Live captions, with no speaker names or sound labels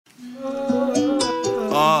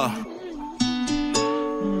Don't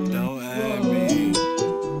add me.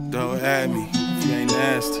 Don't add me if you ain't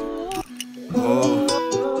nasty. Oh,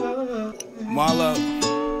 Marlo.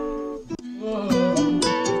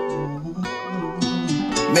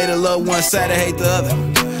 Made a love one side, I hate the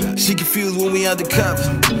other. She confused when we undercover.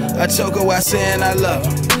 I choke her while saying I love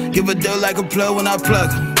her. Give her dough like a plug when I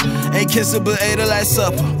plug her. Ain't kiss her but ate her like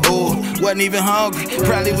supper. Oh, wasn't even hungry,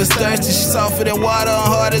 probably was thirsty. She softer than water,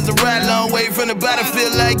 hard as a rat. Long way from the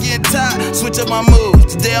battlefield like getting tired. Switch up my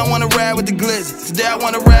moves. Today I wanna ride with the glizzy. Today I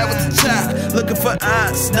wanna ride with the child. Looking for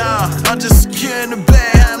eyes, nah, I'm just securing the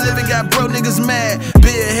bag. How I'm living got broke niggas mad.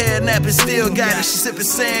 Beard hair napping, still got it. She sipping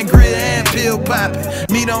sangria and pill popping.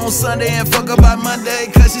 Meet her on Sunday and fuck her by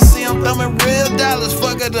Monday. Cause she see I'm thumbing real dollars,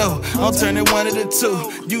 fuck her though. I'm turning one of the two.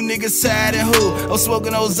 You niggas tired and who? I'm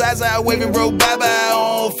smoking those eyes out, waving bro bye-bye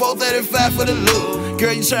on 435 for the loot.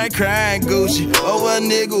 Girl, you try crying Gucci over a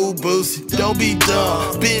nigga who boosted. Don't be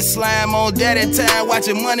dumb. Bitch slime on daddy time,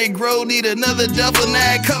 watching money grow. Need another double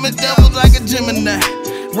nine, coming doubles like a Gemini.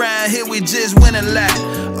 Round here we just win a lot.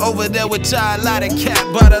 Over there with y'all, a lot of cap,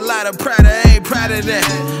 but a lot of pride. I ain't proud of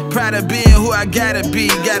that. Proud of being who I gotta be.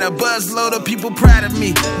 Got a buzz load of people proud of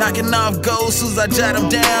me. Knocking off goals, soon as I jot them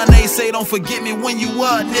down. They say don't forget me when you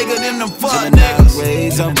are, nigga. Them fuck niggas.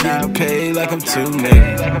 Ways I'm getting paid like I'm too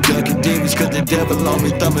nigga. Ducking demons cause the devil on me.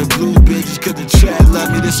 Thumbing blue bitches cause the trap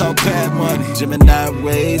love me. This all bad money. Gemini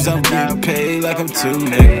ways I'm getting paid like I'm too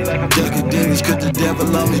nigga. Ducking demons cause the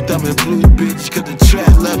devil on me. Thumbing blue bitches cause the trap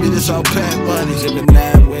love me. This all bad money.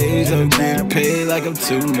 Gemini ways I'm getting paid like I'm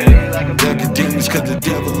too nigga. Ducking demons cause the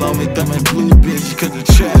devil on me. Thumbing blue bitches cause the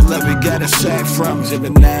trap love me. Got a sack from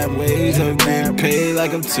Gemini ways I'm getting paid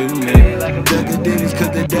like I'm too nigga. Ducking demons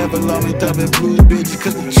cause the devil on me. Thumbing blue bitches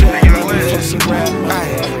cause the trap love me. For some rap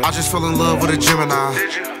money. I just fell in love with a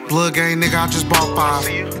Gemini. Blood gang nigga, I just bought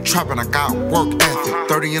 5. Trappin', I got work ethic.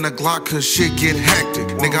 30 in a Glock, cause shit get hectic.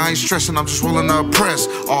 Nigga, I ain't stressing, I'm just rolling up press.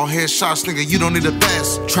 All headshots, nigga, you don't need a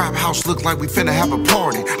vest. Trap house look like we finna have a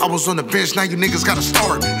party. I was on the bench, now you niggas gotta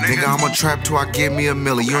start me. Nigga, I'm a trap till I get me a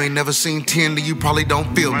milli. You ain't never seen 10, then you probably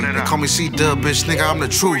don't feel me. They call me C-Dub, bitch, nigga, I'm the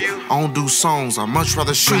truth. I don't do songs, I much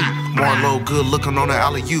rather shoot. Marlo, good looking on the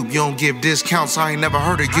alley-oop. You don't give discounts, I ain't never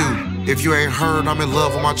heard of you. If you ain't heard, I'm in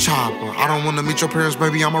love with my chopper. I don't wanna meet your parents,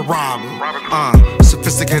 baby, I'm a robber.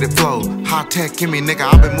 Sophisticated flow, high tech, give me nigga,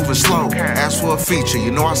 I been moving slow. Ask for a feature, you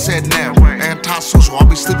know I said never. Anti-social, I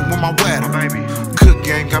be sleeping with my wetter. Cook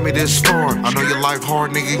gang got me this far. I know your life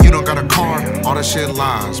hard, nigga, you don't got a car. All that shit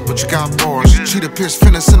lies, but you got bars. Cheetah piss,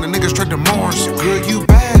 finna send a nigga straight to Mars. Good, you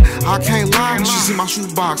bad, I can't lie. She see my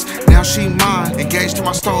shoebox, now she mine. Engaged to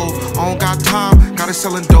my stove, I don't got time. Got it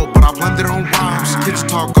selling dope, but I blend it on rhymes. Kitchen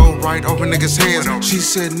talk go right over niggas' heads. She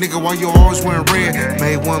said, nigga, why you always wearing red?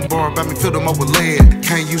 Made one bar about me, filled them up with lead.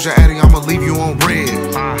 Can't use your addy, I'ma leave you on red.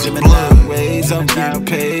 Gemini ways I'm getting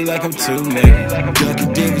paid like I'm too nigga.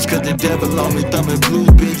 Ducking demons cause the devil on me. Thumbing blue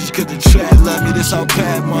bitches cause the trap love me. This all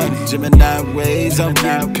bad money. Gemini ways I'm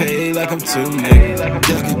getting paid like I'm too nigga.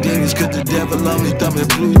 Ducking demons cause the devil on me. Thumbing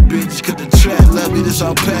blue bitches cause the trap love me. This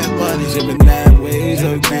all bad money. Gemini ways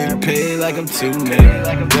I'm getting paid like I'm too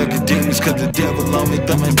nigga. Ducking demons cause the devil on me.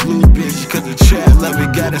 Thumbing blue bitches cause the trap love me.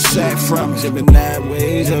 Got a sack from Gemini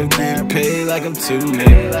ways I'm getting paid like I'm too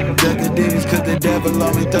nigga. Ducking demons cause the devil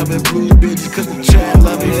on me. Thumbing blue bitches cause the trap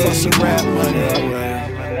love me. For some rap money.